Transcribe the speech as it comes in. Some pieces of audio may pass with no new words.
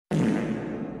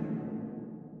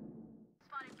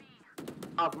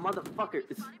off, motherfucker.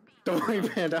 Don't worry,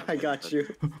 Panda, I got you.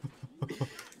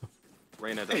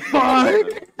 Reyna does. Fuck!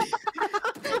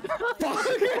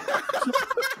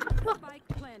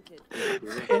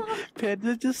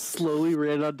 Panda just slowly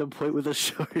ran onto point with a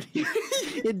shorty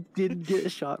and didn't get a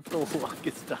shot for the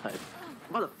longest time.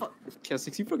 Motherfucker.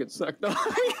 K6, you fucking suck, dog.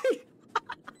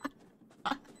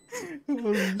 I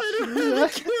don't have a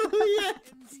kill yet.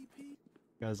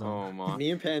 Guys, Oh my. Me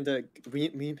and Panda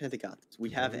got this. We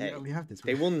have yeah, A. we have this.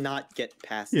 They will not get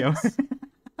past Yeah. this.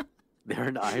 They're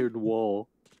an iron wall.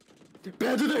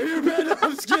 Panda, they're here, Panda!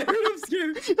 I'm scared, I'm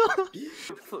scared!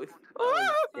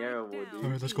 Terrible, dude.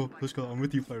 Alright, let's go. Let's go. I'm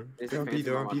with you, Pyro. They're on B,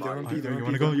 they're on B, they're on B, they're on You B.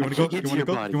 wanna go? You wanna go? You wanna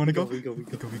go? You wanna go? We go. We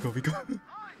go.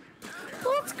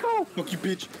 Let's go. Fuck you,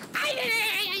 bitch.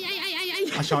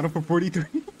 I shot him for 43.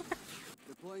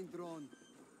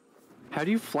 How do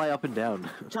you fly up and down?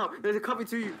 Chop, there's a coming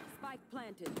to you. Spike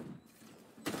planted.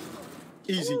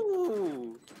 Easy.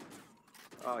 Ooh.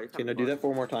 Oh, you're Okay, now do that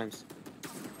 4 more times.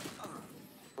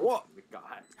 What? God.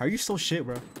 How are you so shit,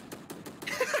 bro?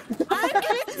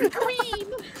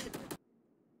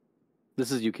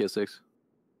 This is UK6.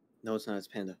 No, it's not, it's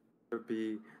Panda. The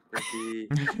B.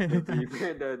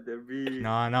 Panda, the B.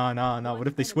 Nah. What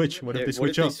if they switch? What if they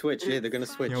switch What up? if they switch? Yeah, they're gonna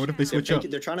switch. Yeah, what if they switch up?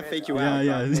 They're trying to fake you Yeah, out.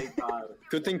 yeah. Thank God.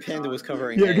 Good thing Panda was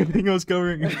covering Yeah, A. good thing I was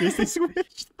covering in case they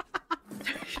switched.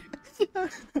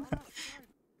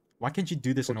 Why can't you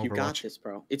do this in You got Overwatch? this,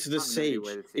 bro. It's the I'm gonna do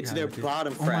Sage. it. It's Yeah, their dude.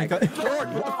 bottom Oh my frag. god. I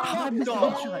missed the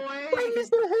No headshot. way. I missed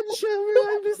the headshot, bro.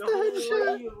 I missed the No way,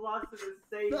 headshot. you lost to the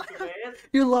Sage, man.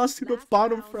 You lost to the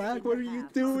bottom frag. What are you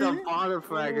The doing? bottom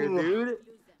fragger, dude.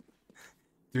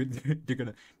 Dude, you're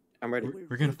gonna. I'm ready.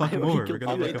 We're gonna fuck him over. We're I'll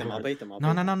gonna bait fuck them, him I'll over. bait them,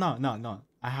 No.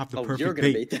 I have the Oh, perfect you're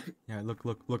gonna bait. bait them. Yeah, look.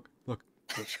 What the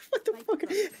fuck?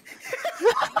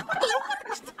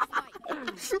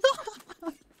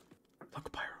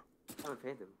 Look, Pyro. I'm a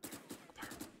Panda.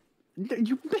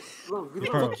 You Look, Hey,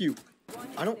 Pyro. Fuck you.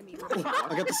 I don't. Enemy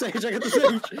I got the Sage, I got the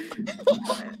Sage.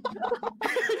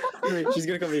 Wait, she's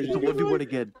gonna come here. She's gonna 1v1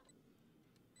 again.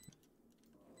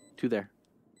 2 there.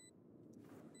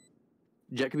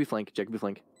 Jet could be flank.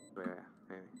 Wait.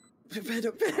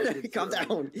 Panda, calm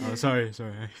down. Oh, sorry.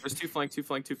 There's two flank.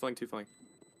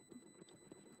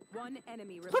 One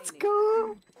enemy remaining. Let's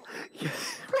go.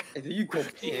 And there you go,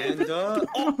 Panda.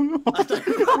 Oh, I thought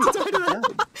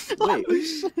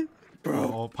Wait.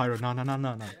 bro. Oh, Pyro,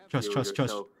 no. Trust.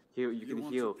 Heal, you can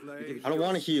heal. I don't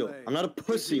want to heal. I'm not a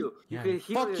pussy. You Yeah. can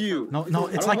heal. Fuck you. No, I it's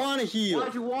don't like want to heal.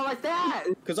 Why'd you wall like that?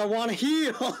 Because I want to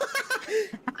heal. Oh,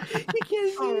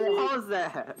 what was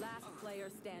that? Last player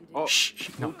standing. Oh, shh.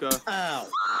 No. Luka. Ow.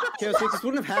 Chaos 6, this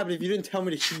wouldn't have happened if you didn't tell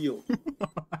me to heal.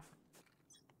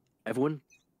 Everyone,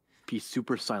 be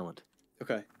super silent.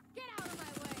 Okay. Get out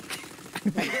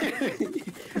of my way.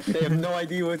 They have no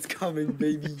idea what's coming,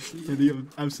 baby.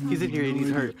 Absolutely. He's in here and he's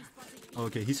hurt. Oh,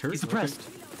 okay, he's hurt. He's Okay. suppressed.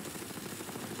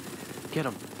 Get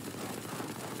him.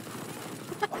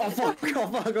 Oh fuck. Way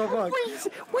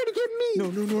to get me. No.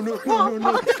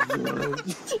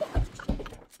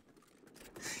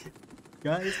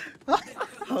 Guys.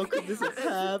 How could this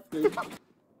happen?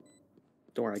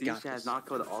 Don't worry, I got Tisha has this. not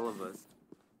killed all of us.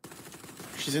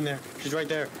 She's in there. She's right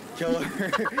there. Kill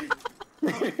her.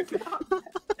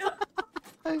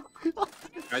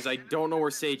 Guys, I don't know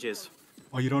where Sage is.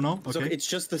 Oh, you don't know? So Okay. it's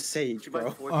just the Sage,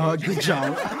 bro. Good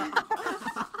job. One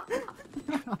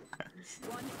enemy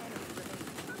remaining.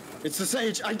 It's the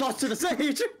Sage. I lost to the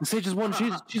Sage. The Sage is one.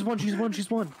 She's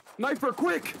one. Sniper,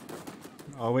 quick!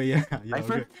 Oh wait, yeah.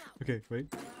 Knifer? Okay, wait.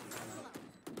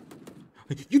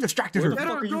 You distracted Where her. the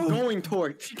fuck are you go. going,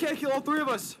 Torq? She can't kill all 3 of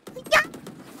us.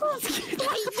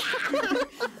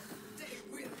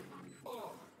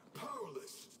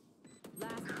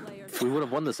 Last player We would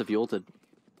have won this if you ulted.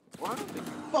 Well, I don't think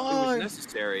it was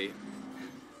necessary.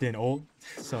 Didn't ult.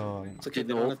 So It's okay,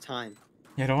 they don't have time.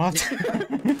 yeah, don't have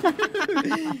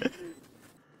to.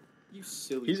 You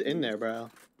silly. He's in there, bro.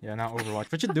 Yeah, not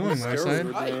Overwatch. What you doing, Scared,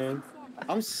 Westside? man.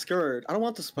 I'm scared. I don't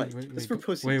want the spike. Wait, It's for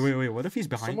pussies. Wait. What if he's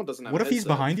behind? Someone doesn't have What a if he's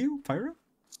headset. behind you, Pyro?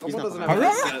 Someone not doesn't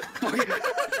have behind a headset.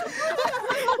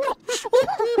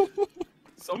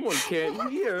 Someone can't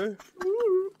hear.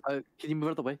 Can you move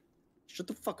out of the way? Shut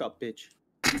the fuck up, bitch.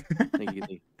 Thank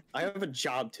you. I have a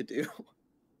job to do.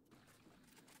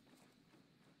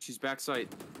 She's backside.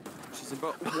 She's in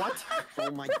boat. What?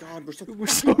 Oh my god, we're so We're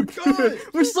so good.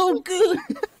 We're so good.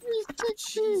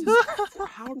 Jesus.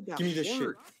 How did that Give me this shit.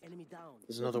 work?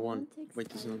 There's another one. Wait,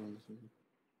 there's another one.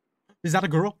 Is that a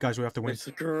girl? Guys, we have to win. It's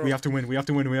a girl. We have to win.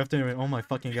 Oh my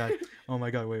fucking god. Oh my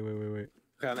god. Wait.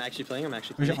 Okay, I'm actually playing. I'm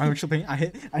actually playing. I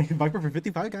hit Viper for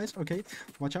 55, guys. Okay,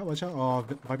 watch out, watch out. Oh,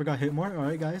 Viper got hit more. All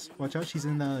right, guys, watch out. She's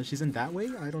in that way.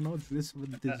 I don't know if this.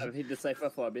 I've hit the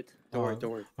cipher for a bit. Don't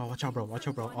worry. Oh, watch out, bro. Watch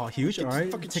out, bro. Oh, huge. All right,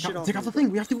 fucking take shit out off the me,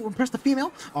 thing. We have to impress the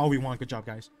female. Oh, we won. Good job,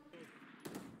 guys.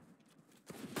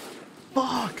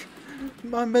 Fuck,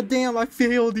 madame, I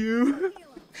failed you.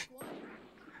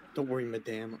 Don't worry,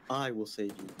 madame. I will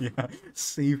save you. Yeah,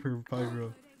 save her,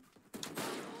 Pyro.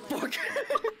 Fuck.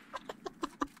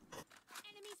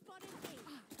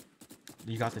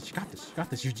 You got this. You got this. You got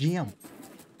this. You GM.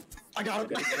 I got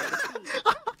him.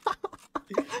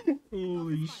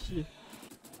 Holy shit.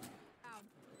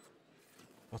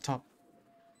 What's up?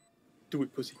 Do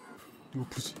it, pussy. You a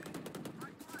pussy.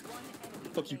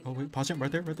 Fuck you. Oh wait, pause it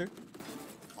right there, right there.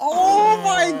 Oh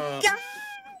my god!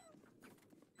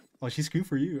 Oh, she screamed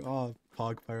for you. Oh,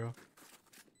 Pog Pyro.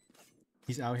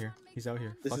 He's out here. He's out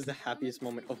here. This Fuck is the happiest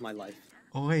moment of my life.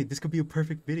 Oh wait, this could be a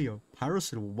perfect video. Pyro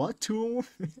said what to a woman?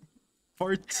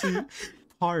 Part 2.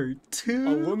 Part 2.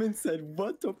 A woman said,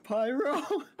 "What to Pyro?"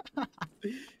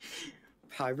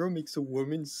 Pyro makes a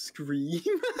woman scream.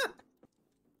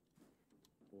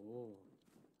 Oh.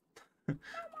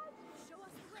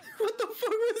 What the fuck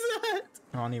was that?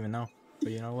 I don't even know.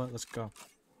 But you know what? Let's go.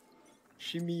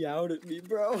 She meowed at me,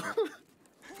 bro.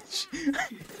 She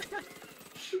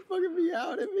fucking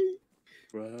meowed at me.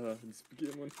 Bruh, this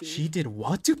game on thing. She did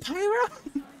what to Pyro?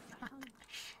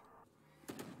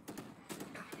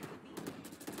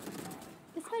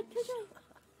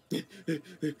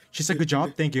 She said good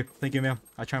job. Thank you. Thank you, ma'am.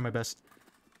 I try my best.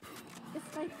 The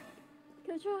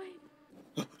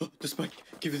spike.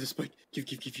 Give her the spike. Give.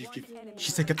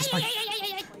 She said get the spike.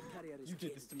 You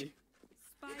did this to me.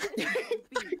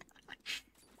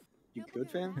 You good,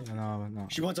 fam? No.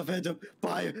 She wants a phantom.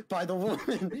 Buy the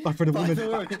woman. Buy for the Buy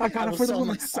woman. I got it will for the sell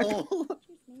woman. my soul.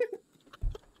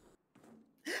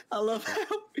 I love how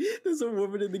there's a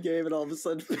woman in the game and all of a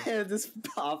sudden Panda is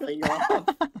popping off.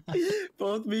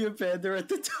 Both me and Panda are at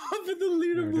the top of the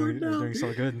leaderboard We're now. doing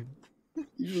so good.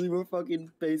 Usually we're fucking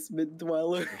basement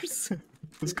dwellers.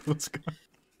 Let's go.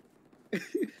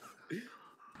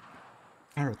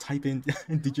 Pyro, type in.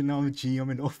 Did you know I'm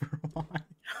GM in Overwatch?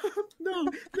 No.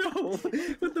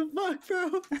 What the fuck,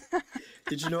 bro?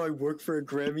 Did you know I work for a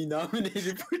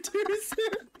Grammy-nominated producer?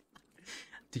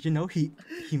 Did you know he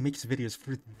makes videos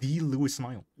for the Lewis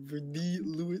Smile? For the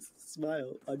Lewis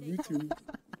Smile on YouTube.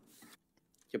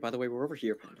 Yeah, by the way, we're over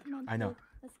here, Panda. I know.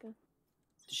 Let's go.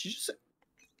 Did she just say?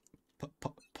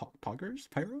 Poggers?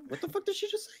 Pyro? What the fuck did she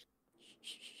just say?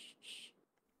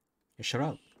 Yeah, shut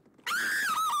up.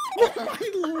 Oh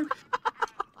my lord!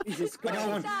 Jesus I got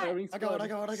one. Firing I got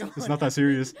squad. one. It's not that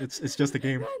serious. It's just a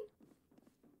game.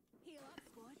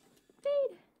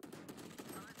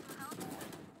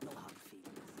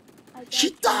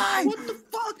 She died! What the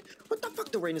fuck? What the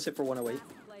fuck? The rain is hit for 108.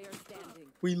 Player standing.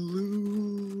 We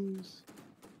lose.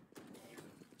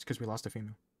 It's because we lost a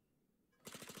female.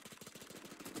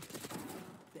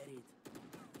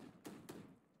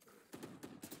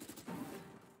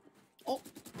 Oh,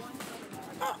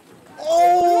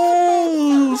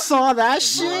 Oh! Saw that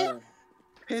shit?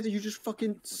 Panda, you just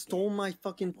fucking stole my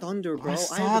fucking thunder, bro. I had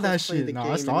saw to that play shit. the No,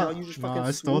 game, I and saw now it. you just No, fucking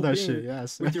I stole that swoop shit. in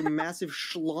Yes. with your massive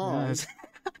schlong. Yes.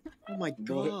 Oh my Oh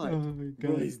god. my god.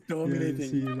 Bro, he's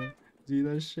dominating. Yeah, see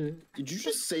that shit? Did you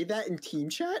just say that in team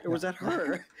chat, or was that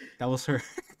her? That was her.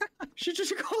 She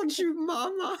just called you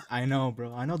mama. I know,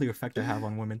 bro. I know the effect I have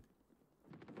on women.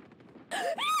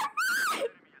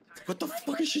 What the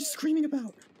fuck is she screaming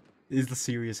about? It's a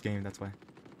serious game, that's why.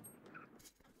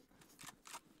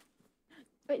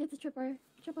 Wait, it's a tripper.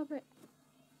 Trip over it.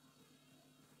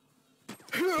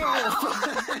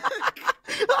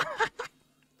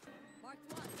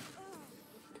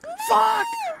 Fuck!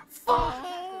 Fuck!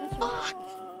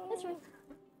 That's right.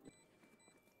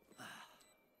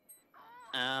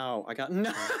 Ow, I got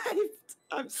knifed.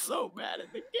 I'm so mad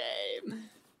at the game.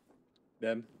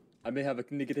 Damn. I may have a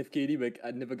negative KD, but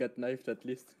I never got knifed at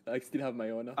least. I still have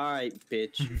my honor. Alright,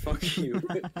 bitch. Fuck you.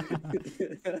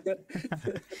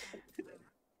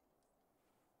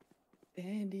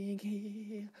 Standing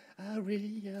here, I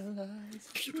realize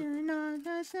You're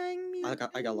not saying me. I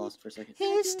got lost for a second.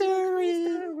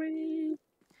 History.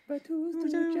 but Who's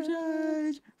who's to to judge?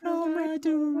 judge from right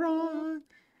to wrong?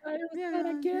 I was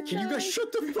gonna get Can you guys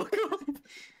shut the fuck up?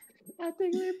 I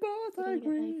think we both We're gonna get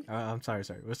agree. knifed. I'm sorry.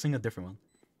 We'll sing a different one.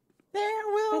 There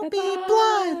will be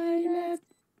blood.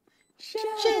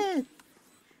 Shit.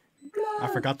 I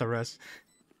forgot the rest.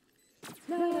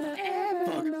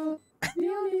 Fuck. The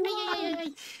only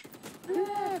one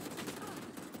left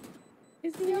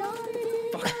is the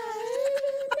only Fuck.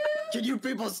 Can you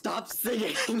people stop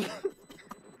singing?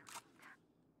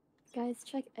 Guys,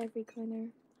 check every corner.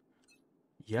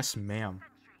 Yes, ma'am.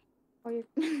 Or you're.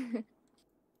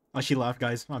 Oh, she laughed,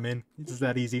 guys. I'm in. It's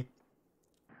that easy.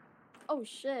 Oh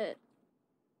shit.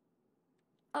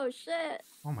 Oh shit.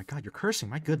 Oh my god, you're cursing.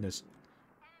 My goodness.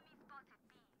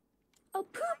 Oh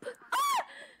poop.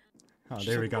 Oh,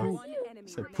 there we go. One enemy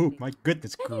Said remaining. poop. My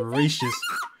goodness gracious.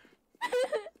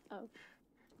 Oh,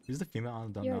 Who's the female? I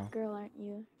don't you're a know. girl, aren't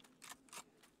you?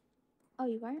 Oh,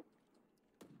 you aren't?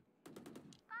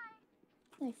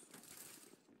 Nice.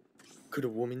 Could a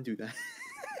woman do that?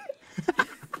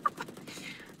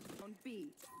 On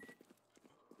B.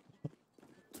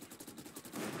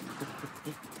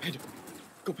 Panda,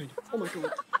 go Panda. Oh my god.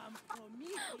 What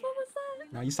was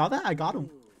that? Now you saw that? I got him.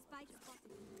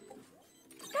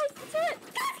 Guys, the turret!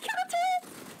 Guys, kill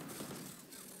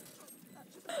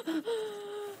the turret!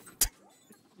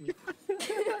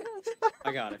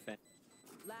 I got it, fam.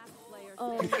 Last player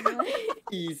Oh standing. my.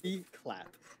 Easy clap.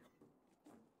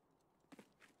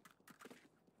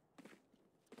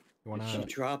 You wanna? She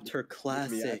dropped her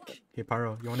classic. Hey,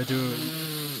 Pyro. You wanna do?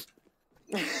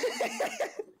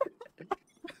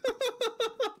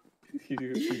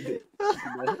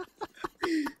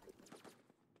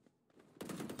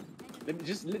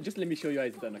 Just let me show you how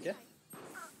it's done, okay?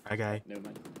 Okay. Never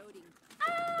mind.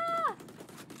 Ah!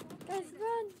 Guys,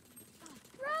 run!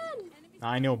 Run!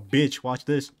 I know, bitch. Watch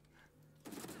this.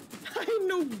 I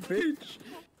know, bitch.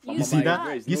 You see that?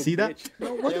 There is You no see that? bitch.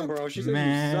 No, damn, bro. She said you suck.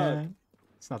 Man,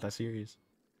 it's not that serious.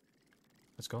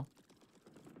 Let's go.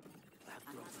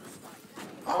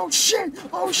 Oh shit!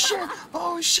 Oh shit!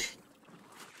 Oh shit!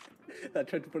 I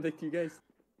tried to protect you guys.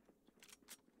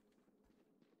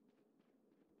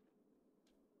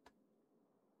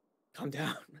 Calm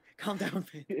down. Calm down,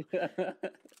 man.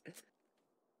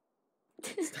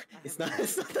 It's not that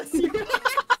serious.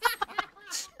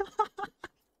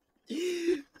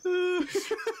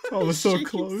 Oh, it was so Shaking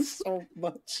close. So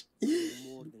much.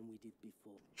 More than we did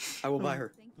before. I will buy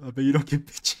her. I bet you don't get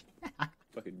bitch.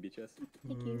 Fucking bitches.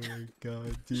 Oh my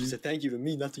god, She dude. said thank you to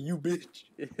me, not to you, bitch.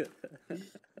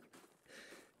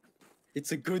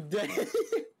 It's a good day.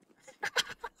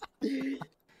 You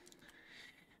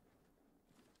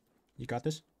got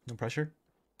this? No pressure?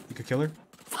 You could kill her?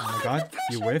 Oh my god,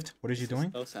 you whiffed? What is you doing?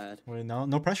 So sad. Wait,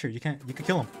 no pressure. You can't. You could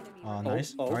kill him.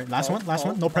 Nice. oh, Alright, last oh, one. Last oh,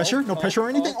 one. No pressure. No pressure or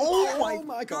anything. Oh, oh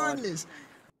my God. goodness.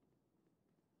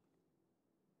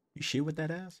 You shit with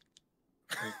that ass?